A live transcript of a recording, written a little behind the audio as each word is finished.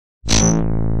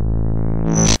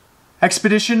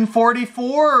Expedition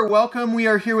 44, welcome. We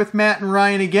are here with Matt and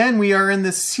Ryan again. We are in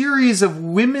the series of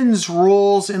women's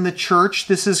roles in the church.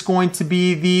 This is going to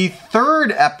be the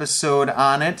third episode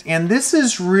on it, and this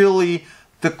is really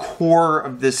the core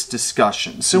of this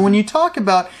discussion. So when you talk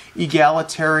about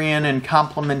egalitarian and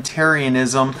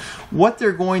complementarianism, what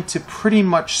they're going to pretty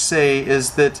much say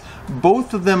is that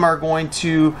both of them are going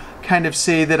to kind of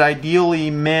say that ideally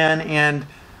men and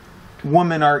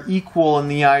women are equal in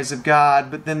the eyes of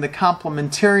God, but then the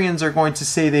complementarians are going to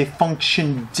say they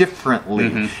function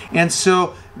differently. And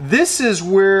so this is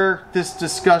where this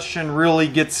discussion really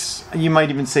gets, you might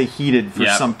even say, heated for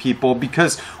some people,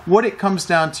 because what it comes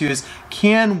down to is,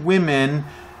 can women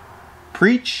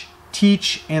preach,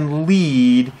 teach, and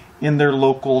lead in their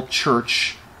local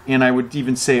church? And I would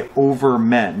even say over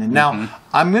men. And now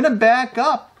I'm going to back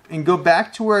up and go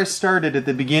back to where I started at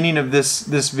the beginning of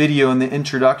this video in the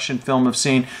introduction film of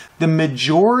saying the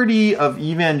majority of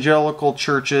evangelical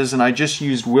churches, and I just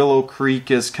used Willow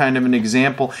Creek as kind of an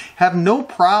example, have no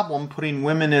problem putting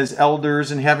women as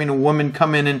elders and having a woman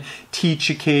come in and teach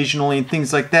occasionally and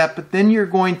things like that. But then you're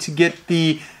going to get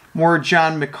the more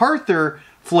John MacArthur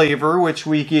flavor, which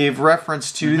we gave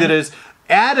reference to, that is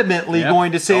adamantly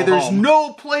going to say there's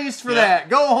no place for that.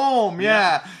 Go home.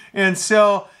 And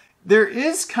so there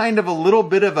is kind of a little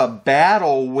bit of a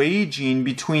battle waging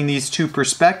between these two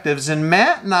perspectives, and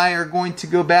Matt and I are going to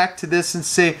go back to this and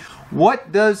say,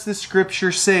 what does the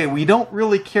scripture say? We don't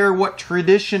really care what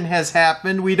tradition has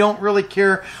happened. We don't really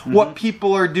care what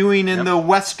people are doing in the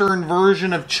Western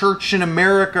version of church in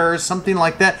America or something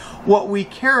like that. What we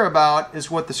care about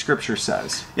is what the scripture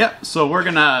says. So we're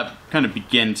going to kind of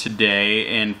begin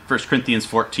today in 1 Corinthians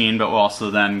 14, but we'll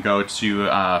also then go to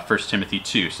 1 Timothy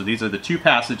 2. So these are the two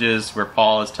passages where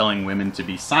Paul is telling women to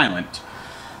be silent.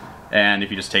 And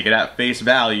if you just take it at face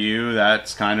value,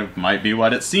 that's kind of might be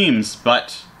what it seems,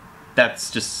 but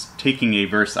that's just taking a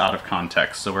verse out of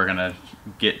context. So we're going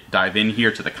to dive in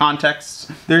here to the context.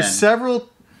 There's several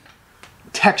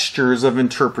textures of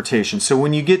interpretation. So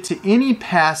when you get to any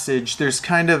passage, there's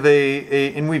kind of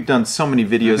and we've done so many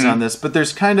videos on this, but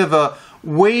there's kind of a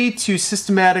way to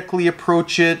systematically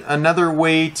approach it, another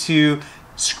way to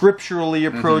scripturally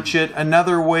approach it,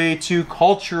 another way to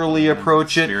culturally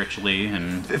approach it, spiritually,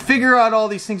 and figure out all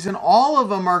these things, and all of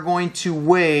them are going to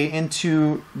weigh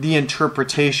into the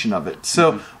interpretation of it.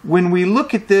 So when we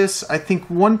look at this, I think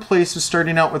one place of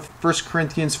starting out with 1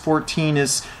 Corinthians 14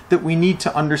 is that we need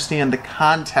to understand the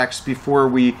context before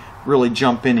we really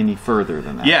jump in any further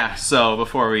than that. So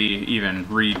before we even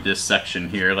read this section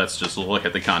here, let's just look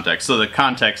at the context. So the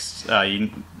context, you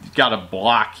got a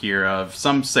block here of,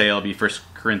 some say it'll be 1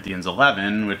 Corinthians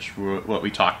 11, which what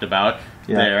we talked about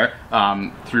there,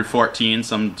 through 14.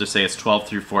 Some just say it's 12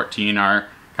 through 14 are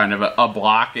kind of a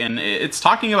block, and it's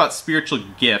talking about spiritual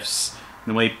gifts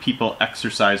and the way people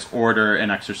exercise order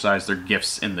and exercise their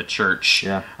gifts in the church.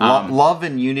 Love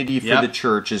and unity for the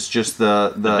church is just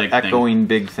the big echoing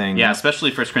big thing.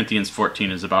 Especially 1 Corinthians 14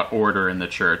 is about order in the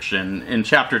church. And in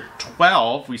chapter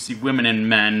 12, we see women and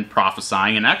men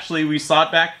prophesying, and actually we saw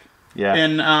it back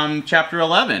in chapter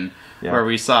 11, where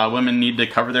we saw women need to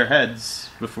cover their heads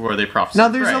before they prophesy. Now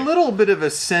there's a little bit of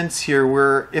a sense here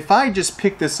where if I just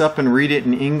pick this up and read it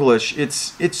in English,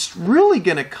 it's really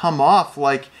going to come off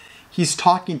like he's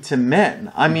talking to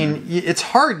men. I mean, it's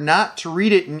hard not to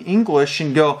read it in English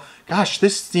and go, gosh,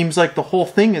 this seems like the whole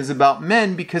thing is about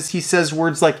men, because he says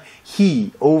words like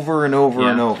he over and over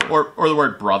and over. Or the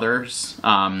word brothers,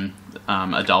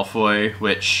 adelphoi,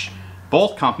 which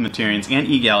both complementarians and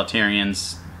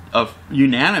egalitarians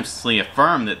unanimously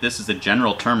affirm that this is a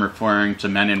general term referring to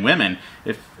men and women.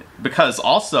 Because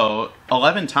also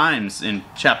 11 times in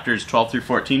chapters 12 through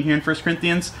 14 here in 1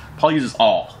 Corinthians, Paul uses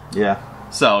all.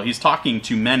 So he's talking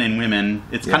to men and women.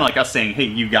 It's kind of like us saying, hey,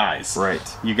 you guys.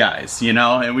 You guys,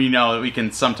 and we know that we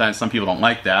can sometimes, some people don't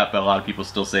like that, but a lot of people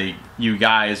still say you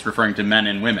guys, referring to men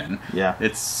and women.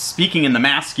 It's speaking in the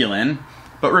masculine,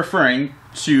 but referring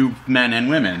to men and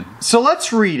women. So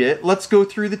let's read it. Let's go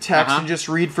through the text and just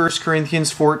read 1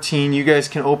 Corinthians 14. You guys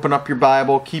can open up your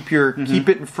Bible, keep it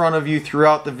in front of you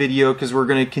throughout the video, because we're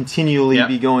going to continually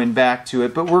be going back to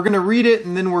it. But we're going to read it,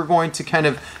 and then we're going to kind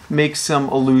of make some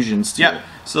allusions to it.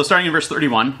 So starting in verse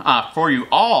 31, for you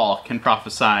all can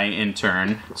prophesy in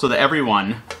turn, so that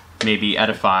everyone may be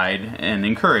edified and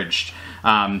encouraged.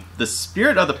 The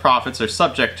spirit of the prophets are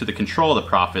subject to the control of the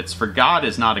prophets, for God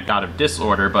is not a God of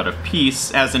disorder, but of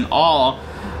peace, as in all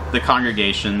the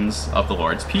congregations of the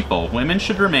Lord's people. Women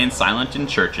should remain silent in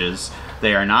churches.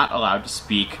 They are not allowed to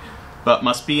speak, but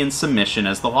must be in submission,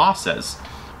 as the law says.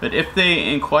 But if they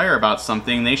inquire about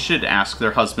something, they should ask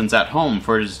their husbands at home,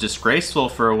 for it is disgraceful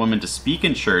for a woman to speak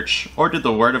in church. Or did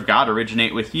the word of God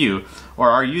originate with you?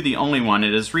 Or are you the only one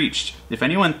it has reached? If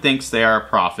anyone thinks they are a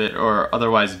prophet or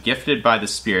otherwise gifted by the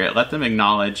Spirit, let them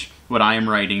acknowledge what I am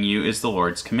writing you is the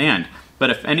Lord's command. But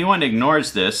if anyone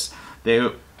ignores this, they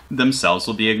themselves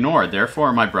will be ignored.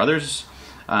 Therefore, my brothers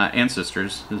and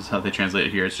sisters, is how they translate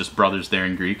it here, it's just brothers there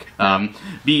in Greek,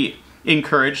 be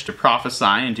encouraged to prophesy,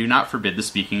 and do not forbid the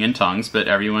speaking in tongues, but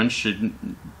everything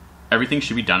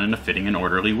should be done in a fitting and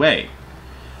orderly way.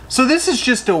 So this is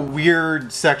just a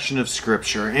weird section of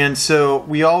Scripture, and so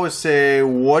we always say,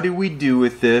 what do we do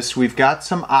with this? We've got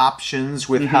some options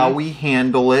with how we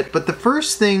handle it, but the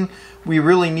first thing we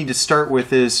really need to start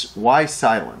with is, why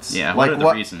silence? Yeah, what are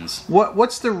the reasons?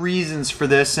 What's the reasons for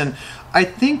this? And I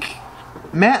think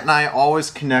Matt and I always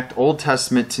connect Old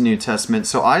Testament to New Testament,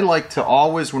 so I like to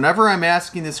always, whenever I'm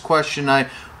asking this question, I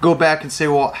go back and say,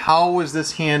 well, how was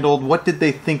this handled? What did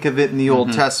they think of it in the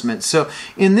Old Testament? So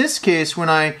in this case, when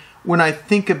I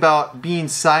think about being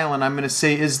silent, I'm going to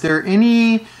say, is there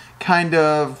any kind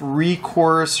of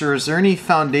recourse, or is there any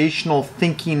foundational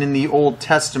thinking in the Old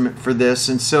Testament for this?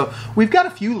 And so we've got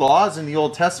a few laws in the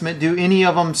Old Testament. Do any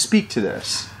of them speak to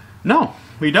this? No,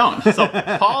 we don't. So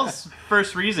Paul's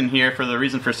first reason here for the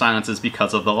reason for silence is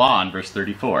because of the law in verse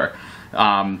 34.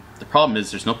 The problem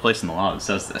is there's no place in the law that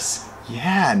says this.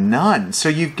 Yeah, none. So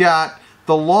you've got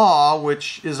the law,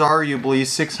 which is arguably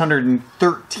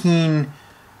 613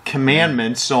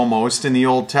 commandments almost in the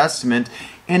Old Testament,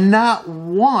 and not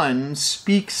one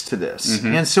speaks to this.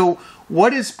 And so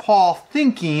what is Paul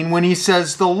thinking when he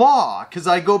says the law? Because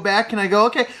I go back and I go,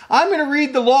 okay, I'm going to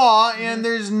read the law, and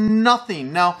there's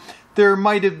nothing. Now, there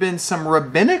might have been some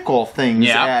rabbinical things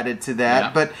added to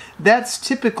that, but that's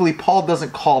typically, Paul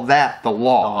doesn't call that the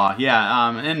law.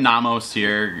 And namos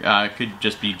here could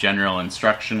just be general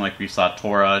instruction, like we saw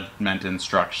Torah meant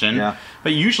instruction.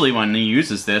 But usually when he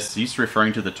uses this, he's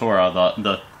referring to the Torah,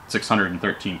 the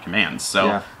 613 commands.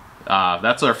 So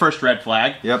that's our first red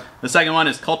flag. The second one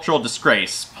is cultural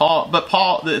disgrace. Paul,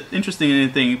 the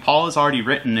interesting thing, Paul has already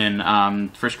written in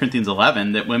 1 Corinthians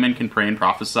 11 that women can pray and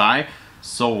prophesy.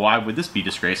 So why would this be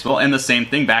disgraceful? And the same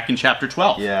thing back in chapter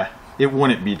 12. It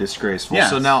wouldn't be disgraceful.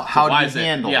 So now, how do you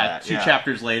handle that? 2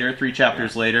 chapters later, 3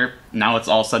 chapters later, now it's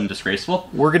all of a sudden disgraceful.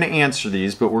 We're going to answer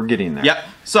these, but we're getting there.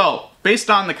 So,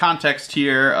 based on the context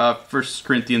here of 1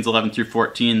 Corinthians 11 through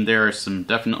 14, there are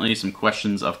definitely some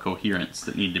questions of coherence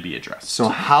that need to be addressed. So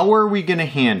how are we going to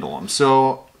handle them?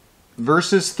 So,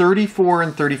 verses 34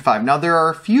 and 35. Now, there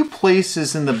are a few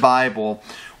places in the Bible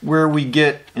where we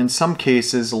get, in some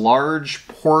cases, large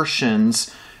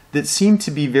portions that seem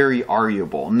to be very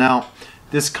arguable. Now,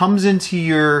 this comes into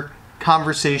your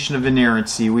conversation of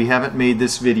inerrancy. We haven't made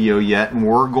this video yet, and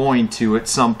we're going to at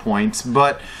some point,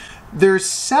 but there's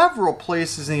several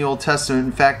places in the Old Testament.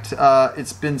 In fact,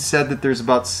 it's been said that there's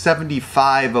about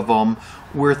 75 of them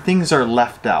where things are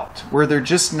left out, where they're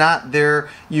just not there.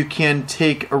 You can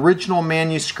take original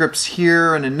manuscripts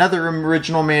here and another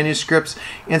original manuscripts,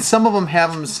 and some of them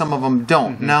have them, some of them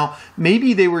don't. Now,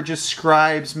 maybe they were just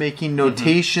scribes making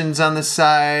notations on the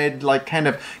side, like kind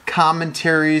of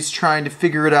commentaries, trying to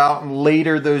figure it out, and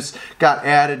later those got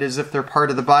added as if they're part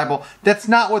of the Bible. That's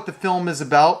not what the film is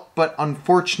about, but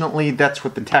unfortunately, that's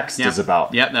what the text is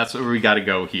about. That's where we got to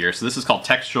go here. So this is called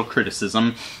textual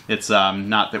criticism. It's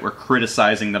not that we're criticizing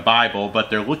the Bible,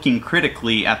 but they're looking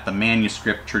critically at the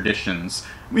manuscript traditions.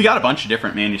 We got a bunch of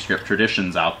different manuscript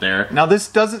traditions out there. Now, this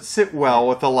doesn't sit well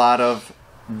with a lot of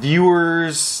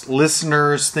viewers,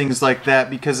 listeners, things like that,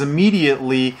 because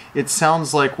immediately it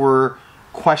sounds like we're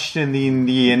questioning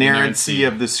the inerrancy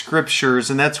of the scriptures,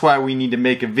 and that's why we need to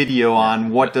make a video on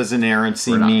what does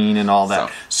inerrancy mean and all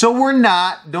that. So we're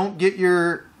not. Don't get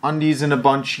your undies in a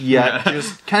bunch yet.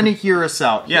 Just kind of hear us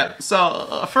out here.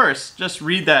 So first, just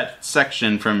read that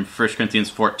section from 1 Corinthians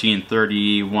 14,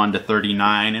 31 to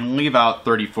 39, and leave out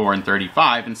 34 and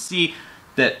 35, and see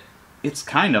that it's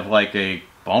kind of like a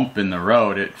bump in the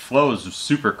road. It flows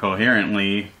super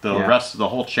coherently the rest of the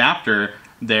whole chapter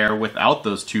there without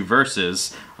those 2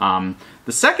 verses. The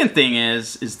second thing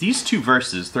is these 2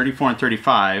 verses, 34 and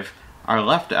 35, are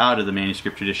left out of the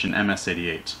manuscript tradition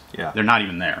MS-88. They're not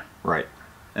even there. Right.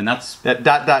 And that's that ...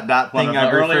 thing I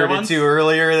referred to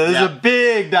earlier. There's a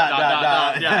big ...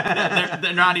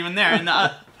 They're not even there. And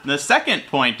the second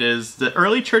point is the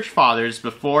early church fathers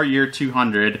before year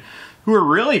 200, who were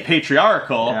really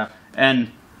patriarchal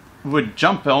and would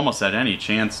jump almost at any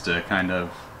chance to kind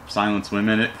of silence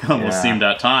women. It almost seemed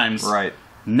at times. Right.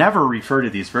 never refer to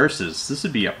these verses. This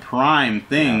would be a prime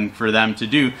thing for them to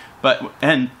do.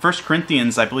 And 1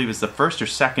 Corinthians, I believe, is the first or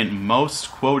second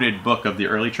most quoted book of the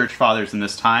early church fathers in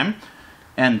this time.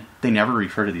 And they never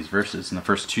refer to these verses in the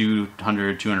first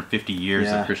 250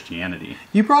 years of Christianity.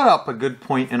 You brought up a good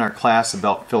point in our class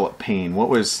about Philip Payne. What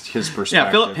was his perspective?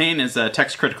 Yeah, Philip Payne is a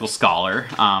text critical scholar.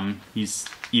 He's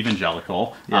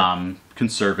evangelical,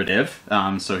 conservative,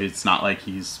 so it's not like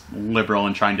he's liberal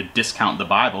and trying to discount the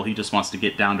Bible. He just wants to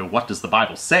get down to what does the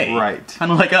Bible say. Right.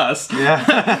 Kind of like us.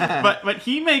 Yeah. But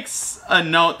he makes a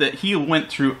note that he went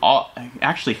through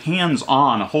actually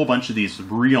hands-on a whole bunch of these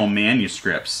real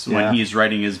manuscripts when he's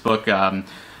writing his book,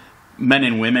 Men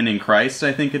and Women in Christ,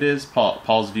 I think it is.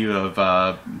 Paul's view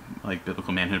of like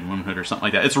biblical manhood and womanhood or something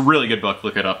like that. It's a really good book.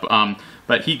 Look it up.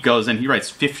 But he goes and he writes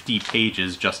 50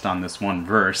 pages just on this one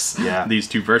verse. Yeah. These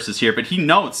two verses here. But he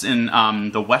notes in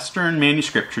the Western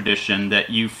manuscript tradition that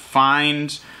you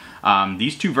find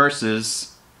these two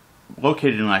verses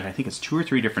located in, like, I think it's 2 or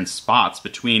 3 different spots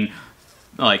between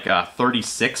like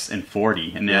 36 and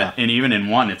 40, and even in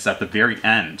one it's at the very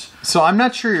end. So I'm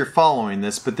not sure you're following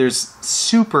this, but there's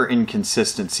super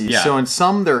inconsistencies. So in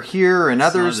some they're here, and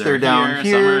others they're down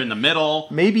here. Some are in the middle.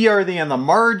 Maybe are they on the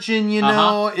margin? You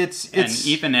know, it's and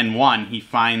even in one he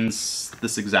finds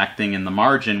this exact thing in the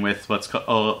margin with what's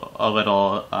called a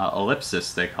little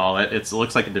ellipsis, they call it. It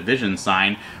looks like a division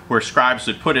sign where scribes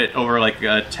would put it over like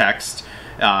a text.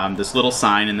 This little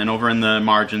sign, and then over in the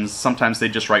margins, sometimes they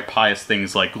just write pious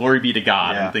things like "Glory be to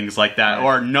God" and things like that,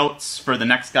 or notes for the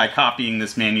next guy copying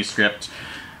this manuscript.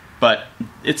 But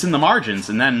it's in the margins,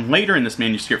 and then later in this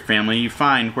manuscript family, you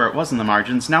find where it was in the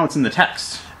margins, now it's in the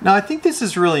text. Now, I think this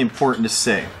is really important to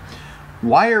say.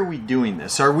 Why are we doing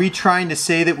this? Are we trying to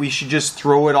say that we should just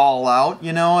throw it all out,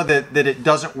 you know, that it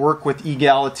doesn't work with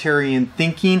egalitarian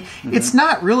thinking? Mm-hmm. It's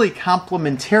not really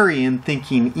complementarian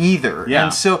thinking either. Yeah.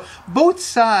 And so both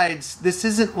sides, this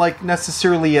isn't like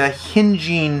necessarily a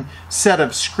hinging set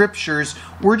of scriptures.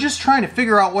 We're just trying to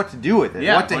figure out what to do with it,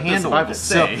 what to handle with it.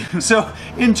 So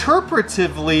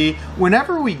interpretively,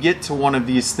 whenever we get to one of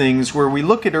these things where we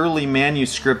look at early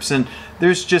manuscripts and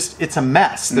it's a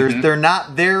mess. They're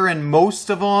not there in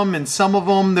most of them, and some of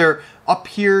them they're up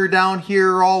here, down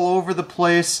here, all over the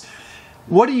place.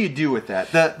 What do you do with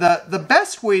that? The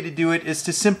best way to do it is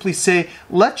to simply say,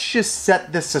 let's just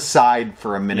set this aside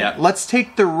for a minute. Yep. Let's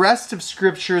take the rest of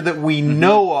Scripture that we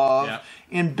know of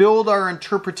and build our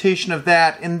interpretation of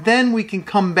that, and then we can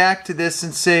come back to this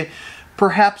and say,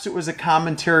 perhaps it was a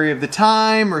commentary of the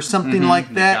time or something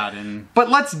like that. But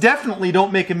let's definitely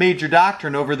don't make a major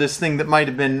doctrine over this thing that might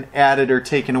have been added or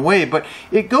taken away. But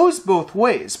it goes both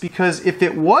ways, because if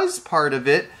it was part of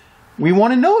it, we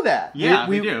want to know that. Yeah,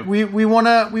 we do. We want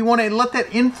to let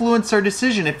that influence our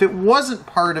decision. If it wasn't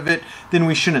part of it, then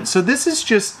we shouldn't. So this is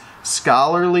just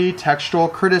scholarly textual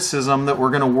criticism that we're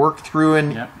going to work through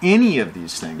in any of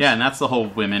these things. Yeah, and that's the whole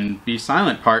women be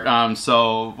silent part.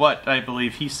 So what I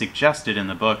believe he suggested in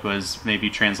the book was maybe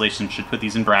translation should put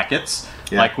these in brackets,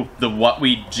 like what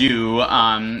we do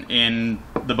in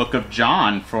the book of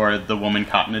John for the woman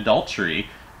caught in adultery.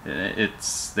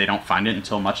 They don't find it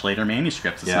until much later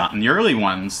manuscripts. It's not in the early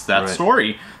ones, that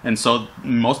story. And so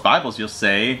most Bibles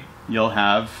you'll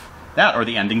have that, or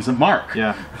the endings of Mark.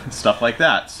 Stuff like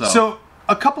that. So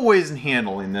a couple ways in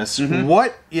handling this.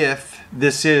 What if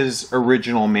this is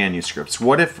original manuscripts?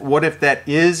 What if that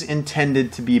is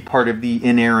intended to be part of the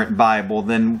inerrant Bible?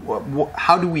 Then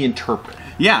how do we interpret it?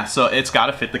 Yeah, so it's got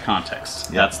to fit the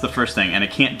context. That's the first thing. And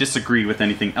it can't disagree with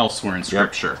anything elsewhere in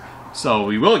Scripture. So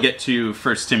we will get to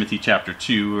 1 Timothy chapter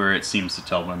 2, where it seems to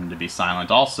tell women to be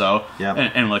silent also,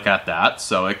 and look at that.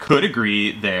 So it could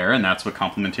agree there, and that's what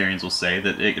complementarians will say,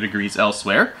 that it agrees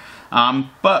elsewhere.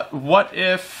 But what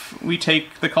if we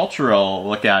take the cultural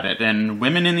look at it? And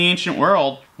women in the ancient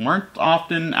world weren't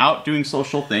often out doing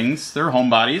social things. They're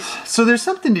homebodies. So there's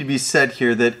something to be said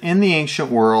here that in the ancient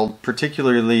world,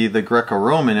 particularly the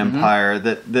Greco-Roman Empire,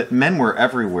 that men were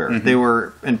everywhere. They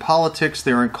were in politics,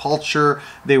 they were in culture,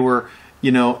 they were,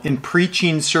 in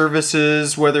preaching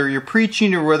services, whether you're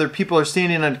preaching or whether people are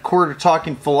standing on court or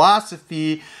talking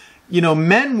philosophy.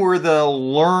 Men were the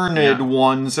learned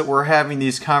ones that were having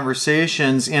these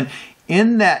conversations. And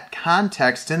in that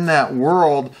context, in that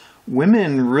world,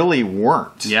 women really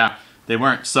weren't. Yeah, they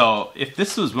weren't. So if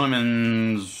this was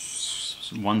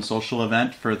women's one social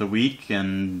event for the week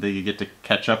and they get to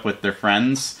catch up with their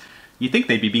friends, you'd think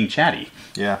they'd be being chatty.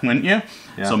 Wouldn't you?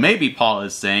 So maybe Paul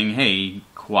is saying, hey,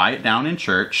 quiet down in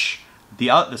church.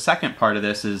 The second part of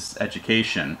this is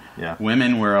education.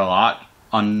 Women were a lot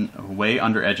way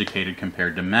undereducated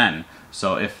compared to men.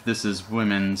 So if this is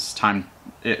women's time,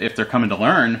 if they're coming to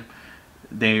learn,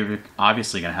 they're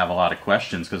obviously going to have a lot of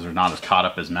questions because they're not as caught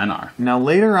up as men are. Now,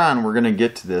 later on, we're going to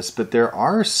get to this, but there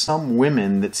are some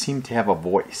women that seem to have a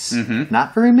voice.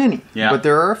 Not very many, but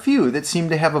there are a few that seem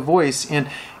to have a voice, and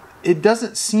it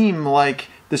doesn't seem like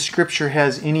the Scripture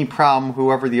has any problem,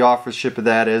 whoever the authorship of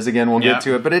that is. Again, we'll get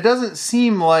to it, but it doesn't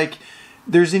seem like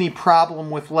there's any problem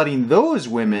with letting those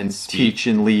women teach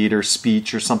and lead or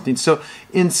speech or something. So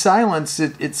in silence,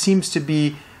 it seems to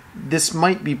be, this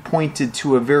might be pointed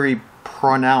to a very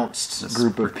pronounced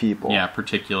group of people. Yeah,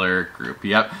 particular group.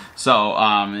 Yep. So,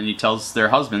 and he tells their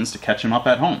husbands to catch him up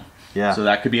at home. Yeah. So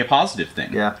that could be a positive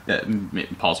thing. Yeah. That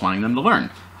Paul's wanting them to learn.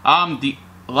 The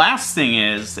last thing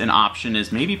is, an option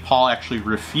is maybe Paul actually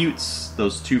refutes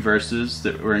those 2 verses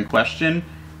that were in question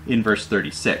in verse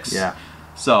 36. Yeah.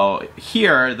 So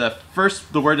here, the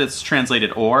word that's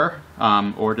translated or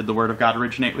did the word of God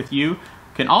originate with you,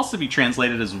 can also be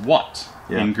translated as what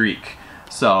in Greek.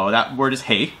 So that word is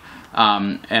hey.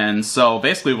 And so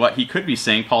basically what he could be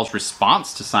saying, Paul's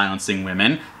response to silencing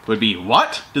women, would be,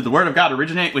 what? Did the word of God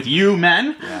originate with you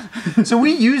men? Yeah. So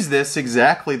we use this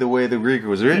exactly the way the Greek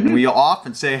was written. We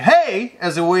often say, hey,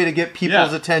 as a way to get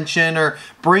people's attention or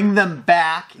bring them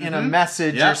back in a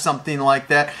message or something like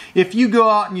that. If you go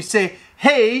out and you say,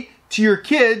 hey, to your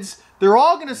kids, they're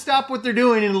all going to stop what they're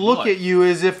doing and look at you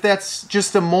as if that's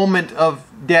just a moment of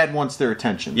dad wants their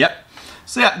attention. Yep.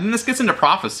 So yeah, and this gets into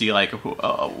prophecy. Like,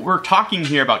 we're talking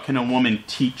here about, can a woman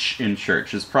teach in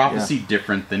church? Is prophecy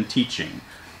different than teaching?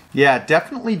 Yeah,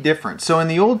 definitely different. So in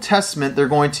the Old Testament, they're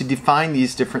going to define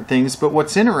these different things. But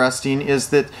what's interesting is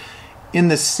that in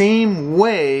the same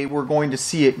way, we're going to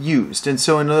see it used. And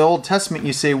so in the Old Testament,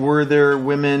 you say, were there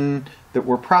women that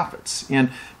were prophets?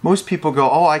 And most people go,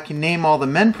 oh, I can name all the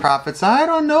men prophets. I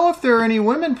don't know if there are any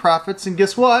women prophets. And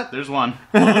guess what? There's one.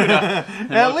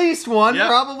 At least one,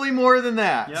 probably more than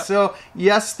that. Yep. So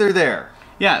yes, they're there.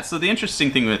 Yeah, so the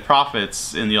interesting thing with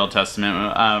prophets in the Old Testament,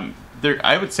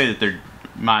 I would say that they're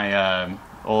my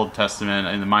Old Testament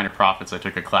and the Minor Prophets. I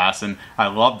took a class, and I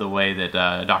love the way that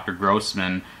Dr.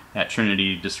 Grossman at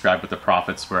Trinity described what the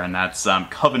prophets were, and that's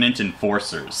covenant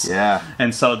enforcers. Yeah.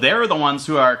 And so they're the ones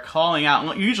who are calling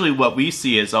out. Usually what we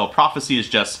see is, prophecy is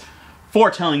just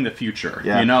foretelling the future,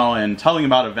 and telling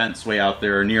about events way out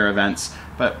there or near events.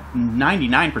 But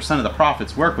 99% of the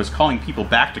prophets' work was calling people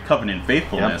back to covenant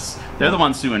faithfulness. They're the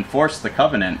ones who enforce the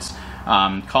covenant,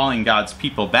 calling God's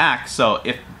people back. So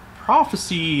if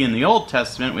prophecy in the Old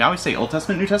Testament, we always say Old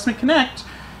Testament, New Testament connect.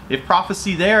 If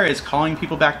prophecy there is calling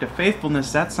people back to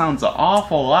faithfulness, that sounds an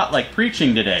awful lot like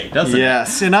preaching today, doesn't it?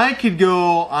 Yes, and I could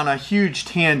go on a huge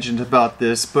tangent about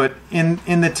this, but in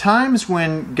the times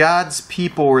when God's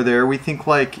people were there, we think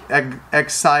like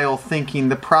exile thinking,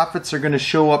 the prophets are going to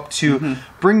show up to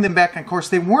bring them back. And of course,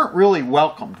 they weren't really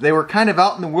welcomed. They were kind of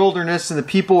out in the wilderness, and the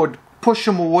people would push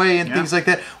them away and things like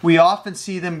that. We often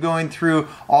see them going through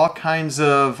all kinds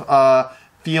of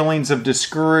feelings of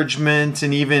discouragement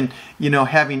and even,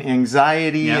 having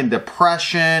anxiety and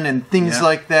depression and things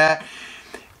like that.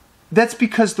 That's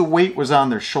because the weight was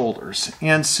on their shoulders.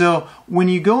 And so when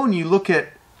you go and you look at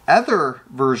other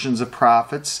versions of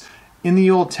prophets in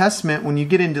the Old Testament, when you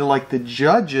get into like the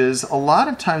Judges, a lot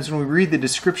of times when we read the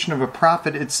description of a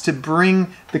prophet, it's to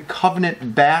bring the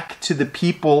covenant back to the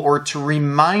people or to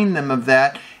remind them of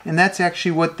that. And that's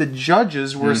actually what the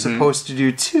judges were supposed to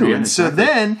do too. Yeah, and so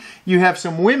then you have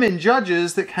some women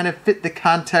judges that kind of fit the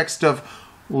context of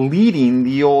leading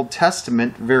the Old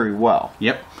Testament very well.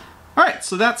 Yep. All right,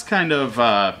 so that's kind of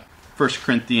 1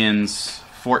 Corinthians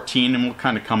 14, and we'll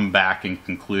kind of come back and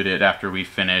conclude it after we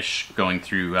finish going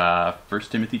through 1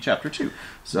 Timothy chapter 2.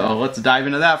 So let's dive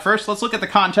into that first. Let's look at the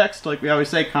context. Like we always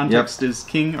say, context is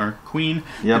king or queen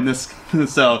in this.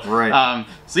 So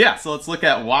so let's look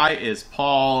at, why is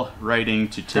Paul writing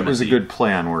to Timothy? That was a good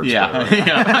play on words.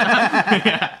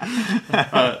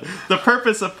 The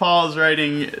purpose of Paul's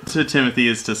writing to Timothy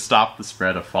is to stop the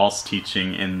spread of false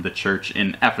teaching in the church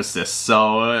in Ephesus.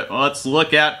 So let's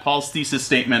look at Paul's thesis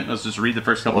statement. Let's just read the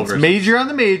first couple of verses. Major on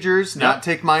the majors, not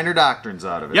take minor doctrines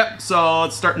out of it. Yep, so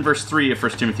let's start in verse 3 of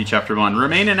 1 Timothy chapter 1.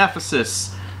 Remain in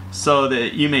Ephesus so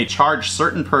that you may charge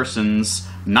certain persons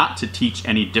not to teach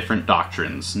any different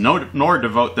doctrines, nor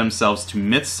devote themselves to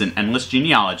myths and endless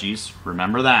genealogies.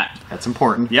 Remember that. That's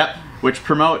important. Yep, which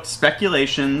promote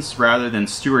speculations rather than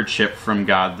stewardship from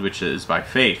God, which is by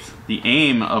faith. The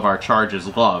aim of our charge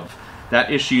is love. That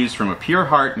issues from a pure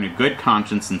heart and a good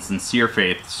conscience and sincere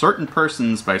faith. Certain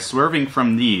persons, by swerving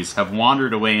from these, have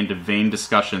wandered away into vain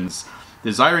discussions,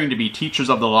 desiring to be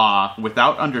teachers of the law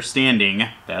without understanding.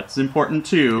 That's important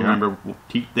too. Yeah. Remember,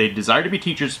 they desire to be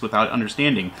teachers without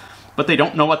understanding, but they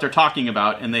don't know what they're talking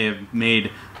about, and they have made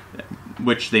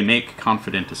which they make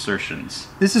confident assertions.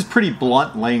 This is pretty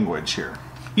blunt language here.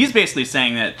 He's basically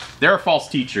saying that there are false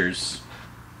teachers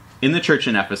in the church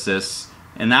in Ephesus,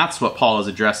 and that's what Paul is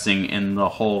addressing in the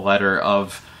whole letter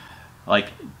of,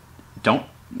 like,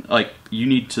 you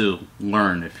need to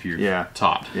learn if you're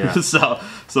taught. Yeah.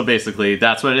 So basically,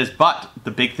 that's what it is. But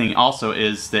the big thing also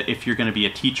is that if you're going to be a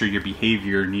teacher, your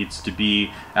behavior needs to be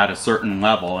at a certain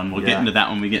level, and we'll get into that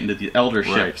when we get into the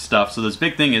eldership stuff. So this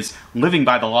big thing is living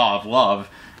by the law of love,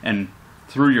 and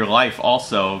through your life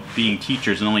also being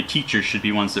teachers, and only teachers should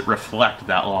be ones that reflect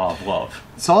that law of love.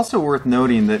 It's also worth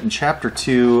noting that in chapter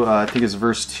 2, I think it's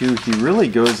verse 2, he really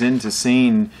goes into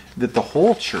saying that the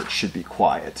whole church should be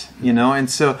quiet, and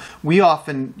so we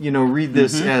often, read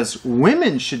this as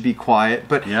women should be quiet,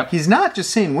 but he's not just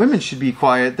saying women should be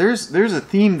quiet. There's a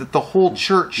theme that the whole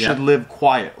church should live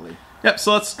quietly. Yep,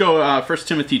 so let's go 1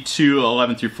 Timothy 2,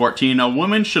 11 through 14. A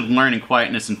woman should learn in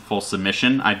quietness and full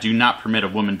submission. I do not permit a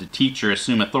woman to teach or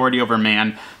assume authority over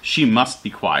man. She must be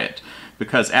quiet.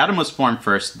 Because Adam was formed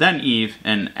first, then Eve,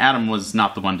 and Adam was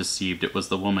not the one deceived. It was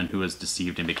the woman who was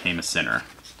deceived and became a sinner.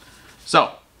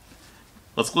 So,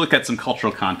 let's look at some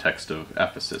cultural context of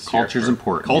Ephesus. Culture is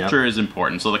important. Culture is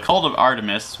important. So the cult of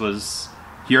Artemis was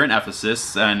here in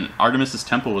Ephesus, and Artemis'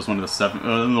 temple was one of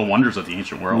the wonders of the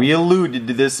ancient world. We alluded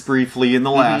to this briefly in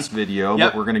the last video,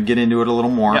 but we're going to get into it a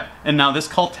little more. And now this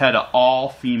cult had an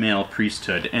all-female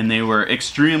priesthood, and they were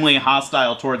extremely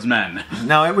hostile towards men.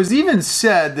 Now, it was even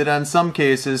said that on some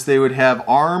cases they would have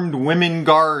armed women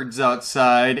guards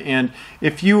outside, and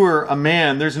if you were a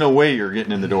man, there's no way you're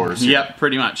getting in the doors. Yep,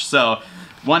 pretty much. So,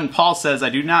 Paul says, I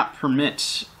do not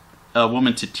permit a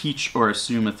woman to teach or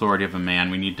assume authority of a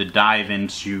man. We need to dive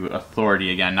into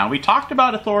authority again. Now, we talked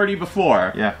about authority before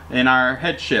in our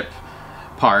headship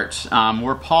part,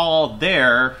 where Paul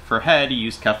there, for head, he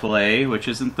used kephale, which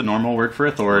isn't the normal word for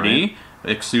authority,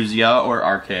 exousia or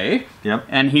arche. Yep.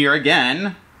 And here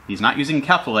again, he's not using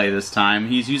kephale this time.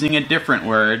 He's using a different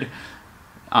word,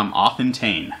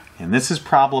 authentane. And this is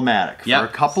problematic for a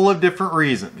couple of different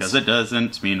reasons. Because it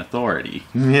doesn't mean authority.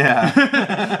 Yeah.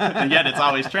 And yet it's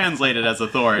always translated as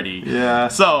authority. Yeah.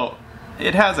 So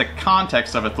it has a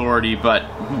context of authority, but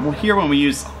here when we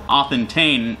use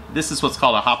authentane, this is what's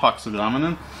called a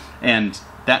hapaxogomenon, and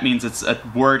that means it's a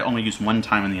word only used one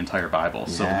time in the entire Bible.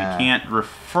 So we can't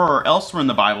refer elsewhere in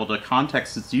the Bible to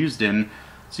context it's used in,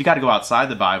 so you got to go outside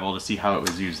the Bible to see how it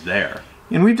was used there.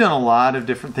 And we've done a lot of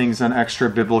different things on extra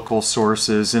biblical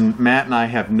sources, and Matt and I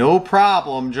have no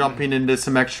problem jumping into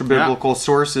some extra biblical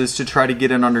sources to try to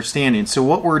get an understanding. So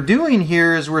what we're doing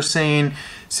here is we're saying,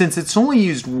 since it's only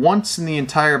used once in the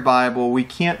entire Bible, we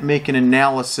can't make an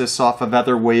analysis off of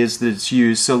other ways that it's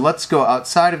used. So let's go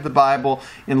outside of the Bible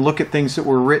and look at things that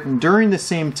were written during the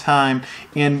same time,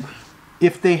 and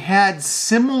if they had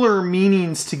similar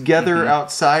meanings together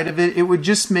outside of it, it would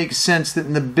just make sense that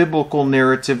in the biblical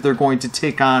narrative they're going to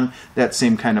take on that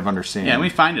same kind of understanding. Yeah, and we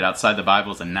find it outside the Bible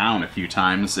as a noun a few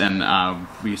times, and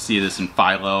we see this in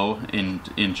Philo,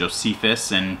 in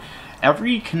Josephus, and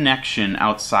every connection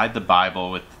outside the Bible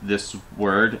with this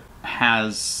word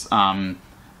has the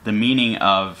meaning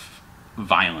of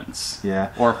violence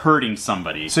or hurting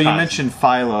somebody. So you mentioned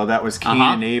Philo, that was Cain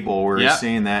and Abel where he's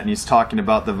saying that, and he's talking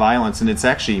about the violence, and it's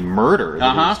actually murder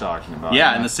that he's talking about.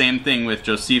 Yeah, and the same thing with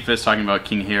Josephus talking about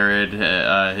King Herod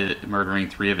murdering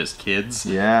 3 of his kids.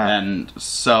 Yeah. And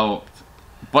so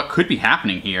what could be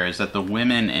happening here is that the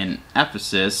women in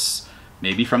Ephesus,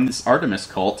 maybe from this Artemis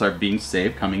cult, are being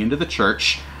saved, coming into the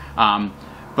church.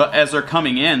 But as they're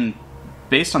coming in,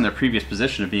 based on their previous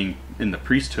position of being in the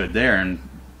priesthood there and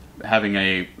having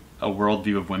a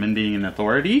worldview of women being in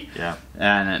authority,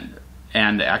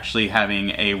 and actually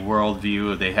having a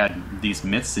worldview, they had these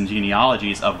myths and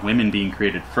genealogies of women being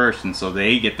created first, and so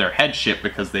they get their headship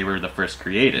because they were the first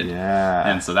created. Yeah.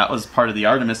 And so that was part of the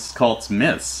Artemis cult's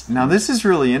myths. Now this is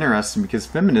really interesting because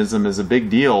feminism is a big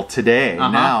deal today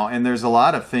now, and there's a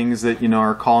lot of things that,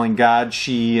 are calling God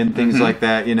she and things like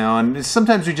that, and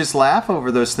sometimes we just laugh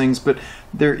over those things, but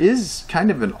there is kind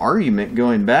of an argument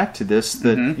going back to this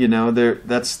that,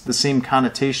 that's the same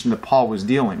connotation that Paul was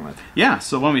dealing with. Yeah,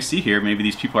 so when we see here, maybe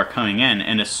these people are coming in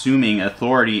and assuming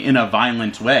authority in a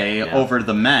violent way over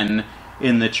the men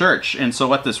in the church. And so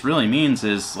what this really means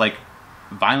is, like,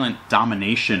 violent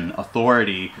domination,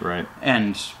 authority. Right.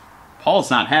 And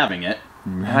Paul's not having it.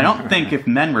 I don't think if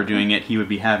men were doing it, he would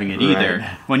be having it either.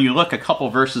 Right. When you look a couple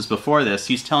verses before this,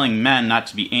 he's telling men not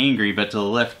to be angry, but to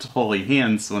lift holy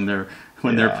hands when they're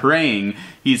when they're praying.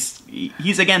 He's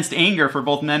against anger for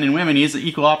both men and women. He's an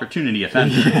equal opportunity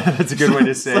offender. Yeah, that's a good way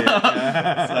to say it.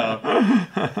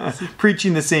 So.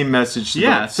 Preaching the same message to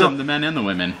both. So the men and the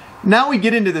women. Now we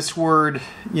get into this word,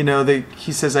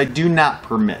 he says, I do not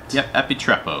permit. Yep,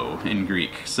 epitrepo in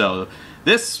Greek. So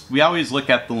this, we always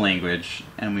look at the language,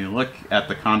 and we look at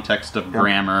the context of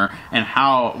grammar, and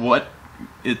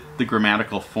the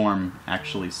grammatical form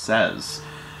actually says.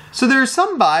 So there are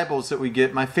some Bibles that we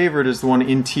get. My favorite is the one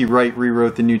N.T. Wright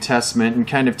rewrote the New Testament, and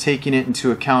kind of taking it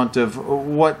into account of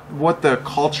what the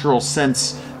cultural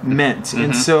sense meant. Mm-hmm.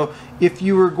 And so if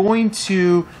you were going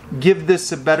to give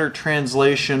this a better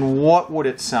translation, what would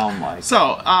it sound like?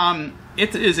 So,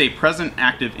 it is a present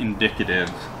active indicative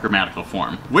grammatical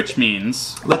form, which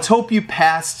means... Let's hope you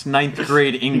passed 9th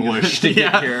grade English to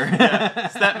get here.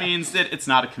 So that means that it's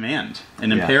not a command.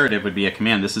 An imperative would be a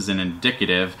command. This is an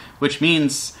indicative, which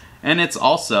means... And it's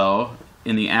also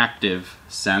in the active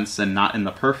sense and not in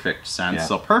the perfect sense. Yeah.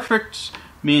 So perfect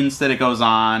means that it goes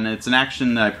on. It's an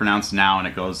action that I pronounce now, and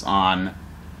it goes on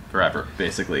forever,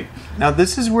 basically. Now,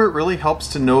 this is where it really helps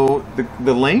to know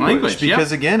the language.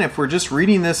 Because, again, if we're just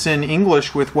reading this in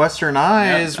English with Western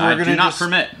eyes, we're going to not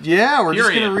permit. Yeah, we're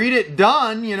just going to read it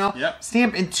done,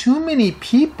 stamp. And too many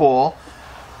people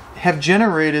have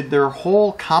generated their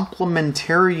whole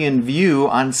complementarian view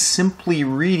on simply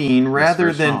reading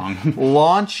rather than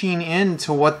launching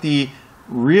into what the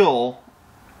real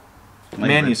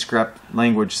manuscript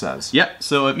language says. Yep,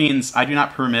 so it means I do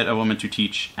not permit a woman to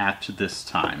teach at this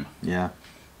time. Yeah.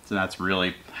 So that's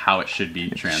really how it should be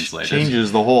translated. It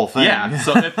changes the whole thing. Yeah,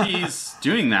 so if he's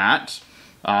doing that,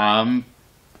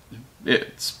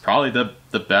 it's probably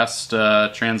the best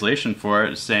translation for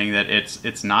it, saying that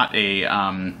it's not a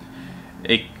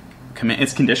command.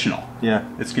 It's conditional. Yeah,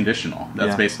 it's conditional.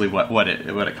 That's basically what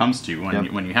it comes to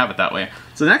when you have it that way.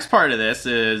 So the next part of this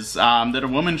is that a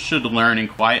woman should learn in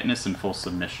quietness and full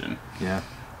submission. Yeah.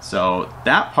 So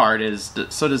that part is.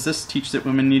 So does this teach that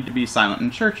women need to be silent in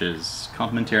churches?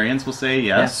 Complementarians will say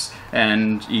yes,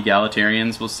 and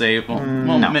egalitarians will say no,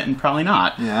 and probably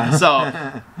not. Yeah.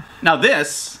 So now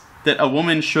this. That a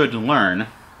woman should learn,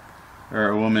 or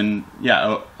a woman,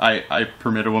 I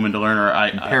permit a woman to learn, or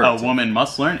a woman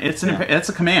must learn. It's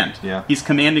a command. Yeah. He's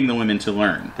commanding the women to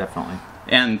learn. Definitely.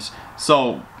 And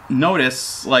so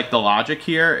notice, the logic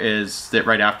here is that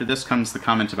right after this comes the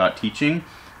comment about teaching.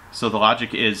 So the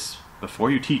logic is, before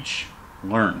you teach,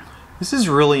 learn. This is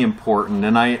really important,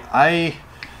 and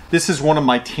this is one of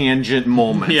my tangent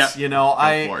moments.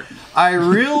 I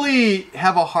really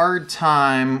have a hard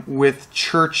time with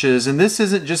churches, and this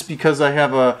isn't just because I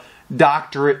have a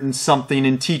doctorate in something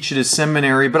and teach at a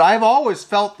seminary, but I've always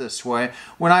felt this way.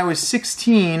 When I was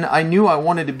 16, I knew I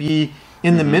wanted to be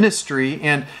in the ministry,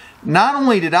 and not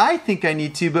only did I think I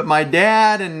need to, but my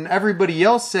dad and everybody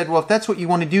else said, well, if that's what you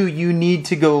want to do, you need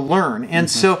to go learn. And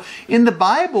so in the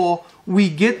Bible, we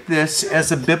get this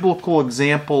as a biblical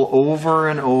example over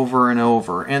and over and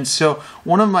over. And so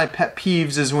one of my pet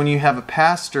peeves is when you have a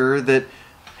pastor that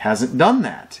hasn't done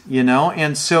that,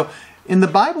 And so in the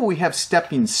Bible, we have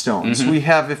stepping stones. We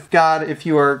have, God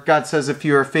says, if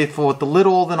you are faithful with the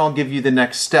little, then I'll give you the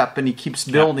next step. And he keeps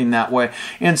building that way.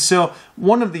 And so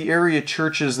one of the area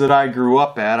churches that I grew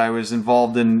up at, I was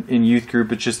involved in youth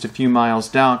group. It's just a few miles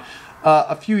down.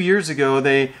 A few years ago,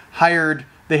 they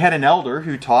had an elder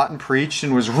who taught and preached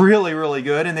and was really, really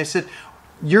good. And they said,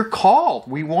 you're called.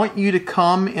 We want you to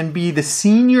come and be the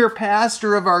senior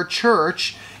pastor of our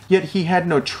church. Yet he had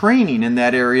no training in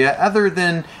that area other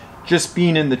than just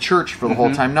being in the church for the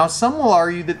whole time. Now, some will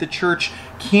argue that the church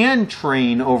can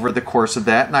train over the course of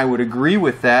that, and I would agree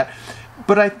with that.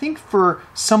 But I think for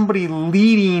somebody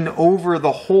leading over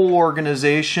the whole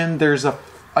organization, there's a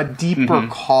deeper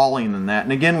calling than that.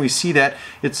 And again, we see that.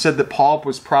 It's said that Paul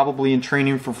was probably in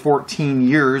training for 14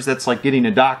 years. That's like getting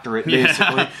a doctorate,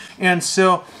 basically. And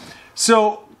so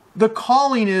the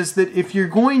calling is that if you're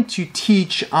going to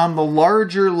teach on the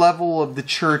larger level of the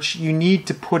church, you need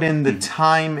to put in the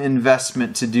time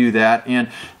investment to do that. And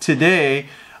today,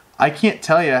 I can't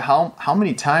tell you how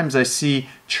many times I see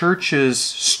churches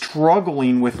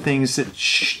struggling with things that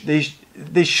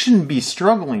they shouldn't be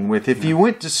struggling with. If you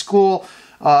went to school...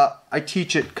 I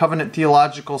teach at Covenant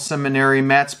Theological Seminary.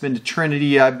 Matt's been to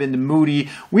Trinity. I've been to Moody.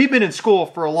 We've been in school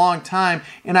for a long time.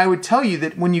 And I would tell you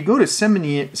that when you go to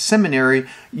seminary,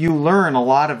 you learn a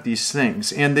lot of these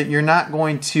things. And that you're not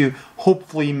going to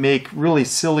hopefully make really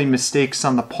silly mistakes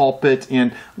on the pulpit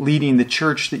and leading the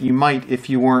church that you might if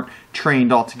you weren't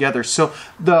trained altogether. So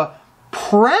the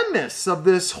premise of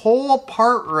this whole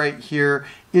part right here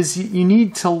is you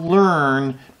need to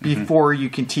learn before you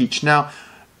can teach. Now,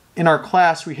 in our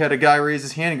class, we had a guy raise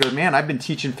his hand and go, man, I've been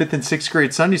teaching 5th and 6th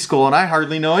grade Sunday school and I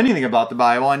hardly know anything about the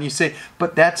Bible. And you say,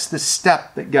 but that's the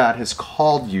step that God has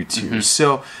called you to.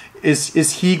 So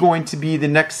is he going to be the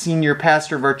next senior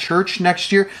pastor of our church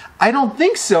next year? I don't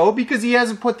think so, because he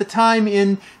hasn't put the time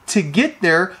in to get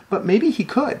there, but maybe he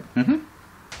could.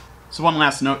 So one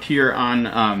last note here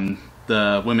on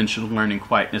the women should learn in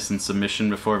quietness and submission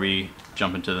before we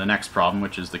jump into the next problem,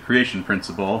 which is the creation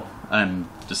principle and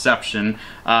deception,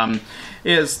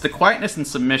 is the quietness and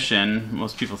submission.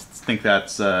 Most people think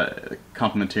that's,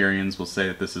 complementarians will say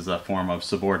that this is a form of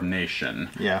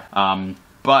subordination. Yeah.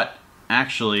 But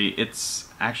actually, it's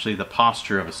actually the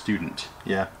posture of a student.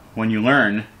 Yeah. When you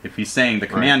learn, if he's saying the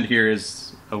command here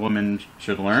is a woman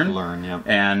should learn. Learn, yeah.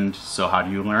 And so how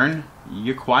do you learn?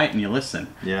 You're quiet and you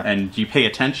listen. Yeah. And you pay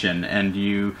attention and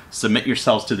you submit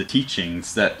yourselves to the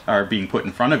teachings that are being put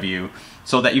in front of you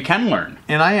so that you can learn.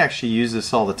 And I actually use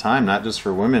this all the time, not just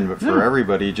for women, but for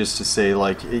everybody, just to say,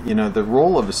 like, you know, the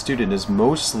role of a student is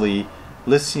mostly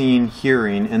listening,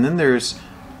 hearing, and then there's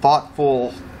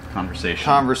thoughtful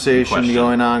conversation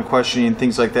going on, questioning,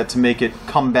 things like that, to make it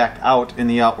come back out in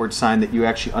the outward sign that you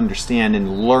actually understand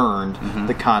and learned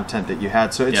the content that you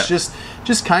had. So it's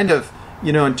just kind of,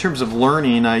 you know, in terms of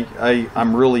learning,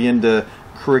 I'm really into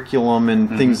curriculum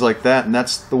and things like that, and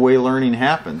that's the way learning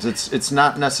happens. It's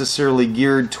not necessarily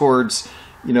geared towards,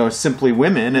 you know, simply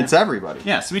women. It's everybody.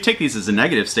 Yeah, so we take these as a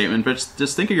negative statement, but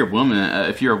just think of your woman.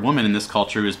 If you're a woman in this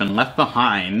culture who's been left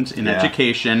behind in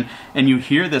education, and you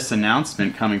hear this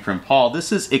announcement coming from Paul,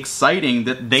 this is exciting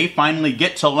that they finally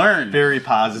get to learn. Very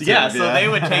positive. Yeah, so they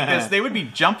would take this, they would be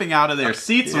jumping out of their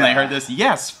seats when they heard this.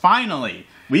 Yes, finally,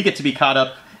 we get to be caught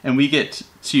up and we get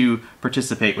to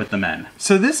participate with the men.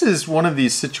 So this is one of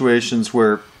these situations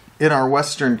where, in our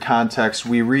Western context,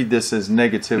 we read this as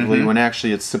negatively when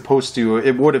actually it's supposed to,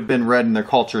 it would have been read in their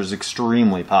cultures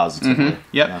extremely positively.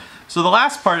 Yeah. So the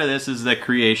last part of this is the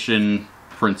creation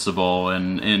principle,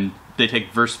 and they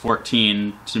take verse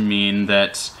 14 to mean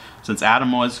that since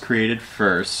Adam was created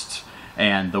first,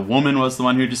 and the woman was the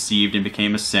one who deceived and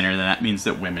became a sinner, then that means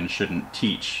that women shouldn't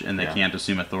teach, and they can't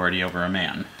assume authority over a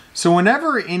man. So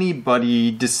whenever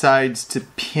anybody decides to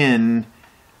pin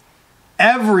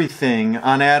everything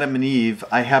on Adam and Eve,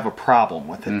 I have a problem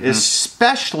with it.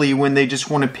 Especially when they just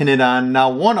want to pin it on now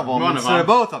one of them instead of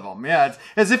both of them. Yeah, it's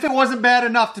as if it wasn't bad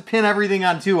enough to pin everything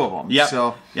on two of them.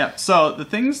 So the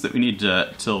things that we need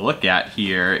to look at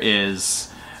here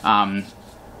is,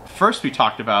 first we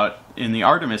talked about in the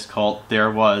Artemis cult,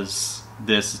 there was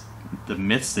the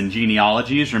myths and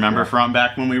genealogies, remember from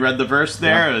back when we read the verse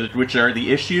there, which are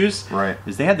the issues? Right.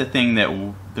 Is they had the thing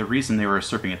that the reason they were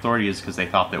usurping authority is because they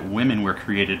thought that women were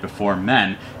created before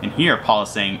men. And here Paul is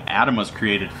saying Adam was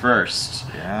created first.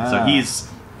 Yeah. So he's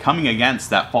coming against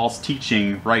that false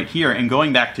teaching right here and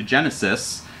going back to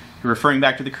Genesis, referring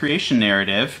back to the creation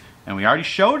narrative. And we already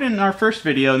showed in our first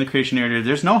video in the creation narrative,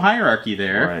 there's no hierarchy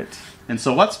there. Right. And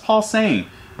so what's Paul saying?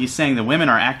 He's saying the women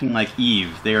are acting like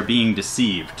Eve. They are being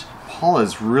deceived. Paul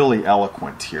is really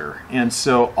eloquent here. And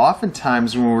so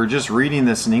oftentimes when we're just reading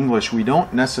this in English, we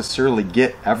don't necessarily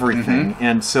get everything.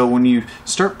 And so when you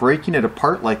start breaking it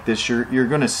apart like this, you're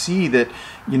going to see that,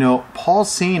 you know,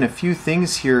 Paul's saying a few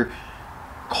things here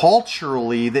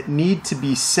culturally that need to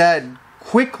be said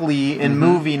quickly and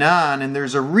moving on. And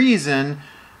there's a reason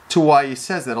to why he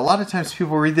says that. A lot of times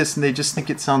people read this and they just think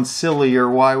it sounds silly, or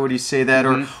why would he say that,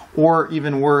 or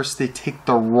even worse, they take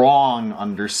the wrong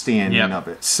understanding of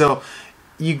it. So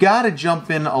you got to jump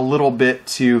in a little bit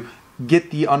to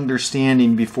get the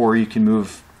understanding before you can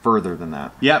move further than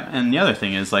that. Yep, and the other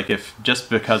thing is, like, if just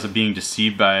because of being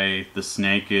deceived by the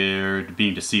snake or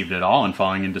being deceived at all and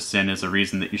falling into sin is a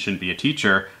reason that you shouldn't be a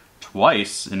teacher,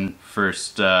 twice in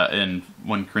in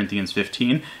 1 Corinthians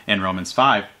 15 and Romans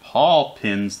 5, Paul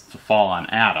pins the fall on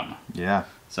Adam. Yeah.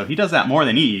 So he does that more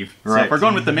than Eve. So if we're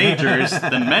going with the majors,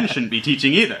 then men shouldn't be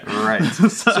teaching either. Right.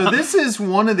 So this is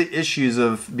one of the issues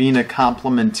of being a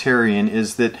complementarian,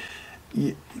 is that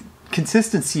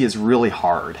consistency is really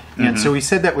hard. And so he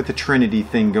said that with the Trinity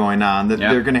thing going on, that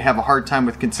they're going to have a hard time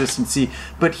with consistency.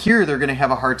 But here they're going to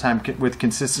have a hard time with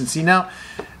consistency. Now,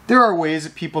 there are ways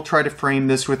that people try to frame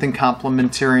this within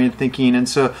complementarian thinking, and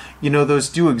so, you know, those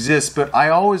do exist, but I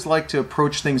always like to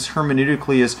approach things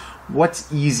hermeneutically as,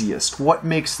 what's easiest, what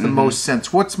makes the most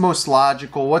sense, what's most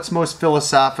logical, what's most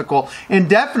philosophical, and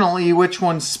definitely which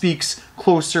one speaks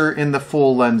closer in the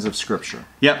full lens of Scripture.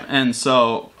 Yep, and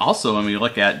so also when we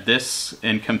look at this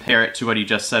and compare it to what he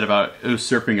just said about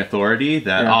usurping authority,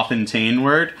 that offentain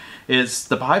word, is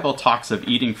the Bible talks of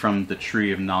eating from the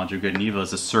tree of knowledge of good and evil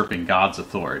as usurping God's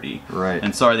authority. Right.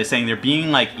 And so are they saying they're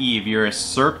being like Eve, you're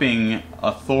usurping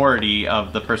authority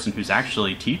of the person who's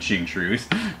actually teaching truth.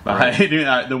 By,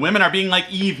 the women are being like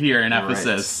Eve here in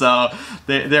Ephesus. Right. So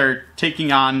they're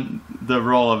taking on the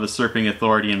role of usurping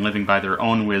authority and living by their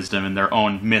own wisdom and their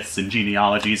own myths and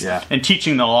genealogies and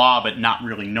teaching the law but not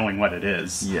really knowing what it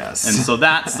is. Yes. And so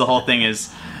that's the whole thing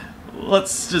is,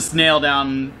 let's just nail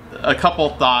down a couple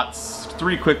thoughts,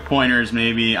 3 quick pointers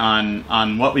maybe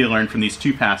on what we learned from these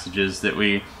 2 passages that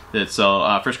 1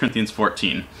 Corinthians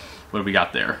 14. What do we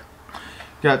got there?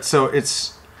 So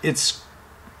it's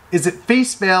is it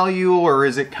face value or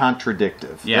is it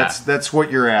contradictive? Yeah. That's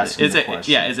what you're asking. Is it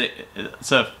question. Yeah, is it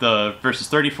so if the verses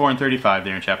 34 and 35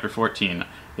 there in chapter 14,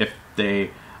 if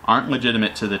they aren't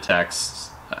legitimate to the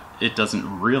text, it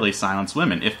doesn't really silence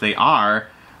women. If they are,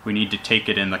 we need to take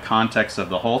it in the context of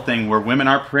the whole thing where women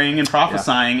are praying and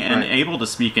prophesying and able to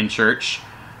speak in church.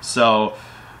 So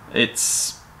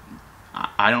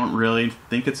I don't really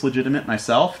think it's legitimate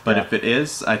myself, but if it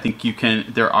is, I think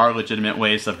there are legitimate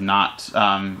ways of not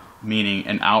meaning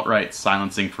an outright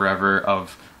silencing forever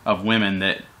of women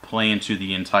that play into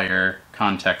the entire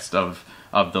context of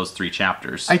those 3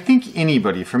 chapters. I think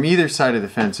anybody from either side of the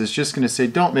fence is just going to say,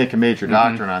 don't make a major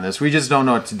doctrine on this. We just don't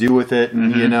know what to do with it.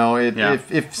 And,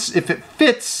 if it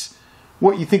fits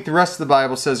what you think the rest of the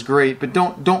Bible says, great, but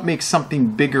don't make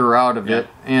something bigger out of it.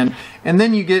 And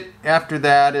then you get, after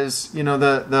that is, if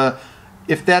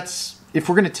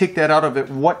we're going to take that out of it,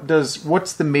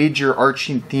 what's the major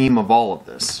arching theme of all of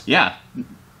this? Yeah.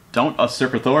 Don't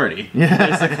usurp authority.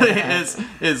 Basically,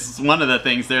 is one of the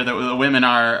things there that the women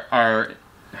are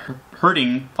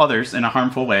hurting others in a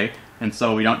harmful way, and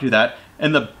so we don't do that.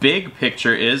 And the big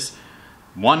picture is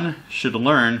one should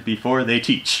learn before they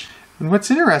teach. And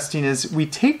what's interesting is we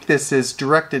take this as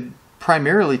directed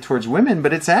primarily towards women,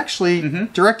 but it's actually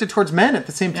directed towards men at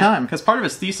the same time. Because part of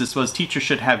his thesis was teachers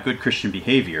should have good Christian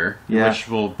behavior, which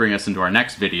will bring us into our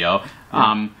next video.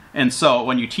 And so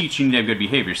when you teach, you need to have good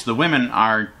behavior. So the women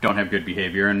don't have good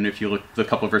behavior, and if you look at a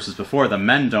couple of verses before, the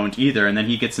men don't either. And then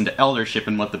he gets into eldership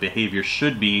and what the behavior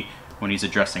should be when he's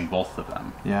addressing both of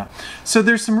them. Yeah. So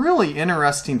there's some really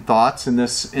interesting thoughts in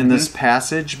this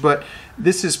passage, but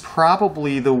this is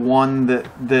probably the one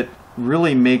that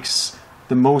really makes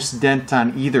the most dent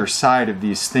on either side of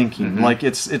these thinking. Like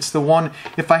it's the one,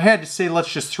 if I had to say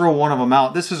let's just throw one of them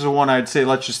out, this is the one I'd say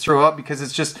let's just throw out because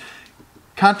it's just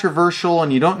controversial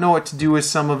and you don't know what to do with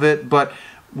some of it, but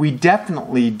we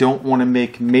definitely don't want to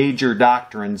make major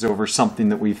doctrines over something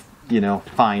that we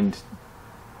find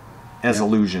as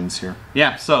illusions here.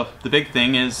 Yeah, so the big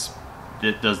thing is,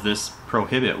 does this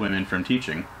prohibit women from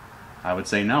teaching? I would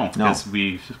say no, because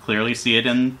we clearly see it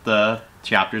in the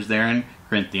chapters there in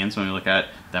Corinthians when we look at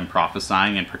them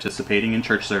prophesying and participating in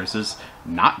church services,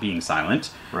 not being silent.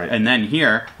 Right. And then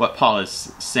here, what Paul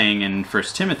is saying in 1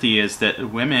 Timothy is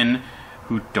that women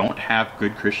who don't have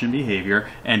good Christian behavior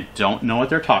and don't know what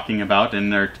they're talking about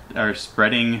and are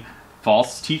spreading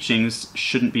false teachings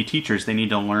shouldn't be teachers. They need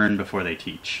to learn before they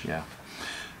teach. Yeah.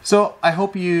 So I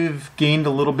hope you've gained a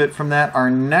little bit from that. Our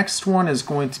next one is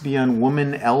going to be on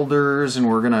women elders, and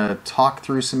we're going to talk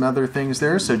through some other things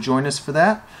there. So join us for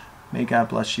that. May God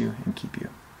bless you and keep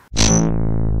you.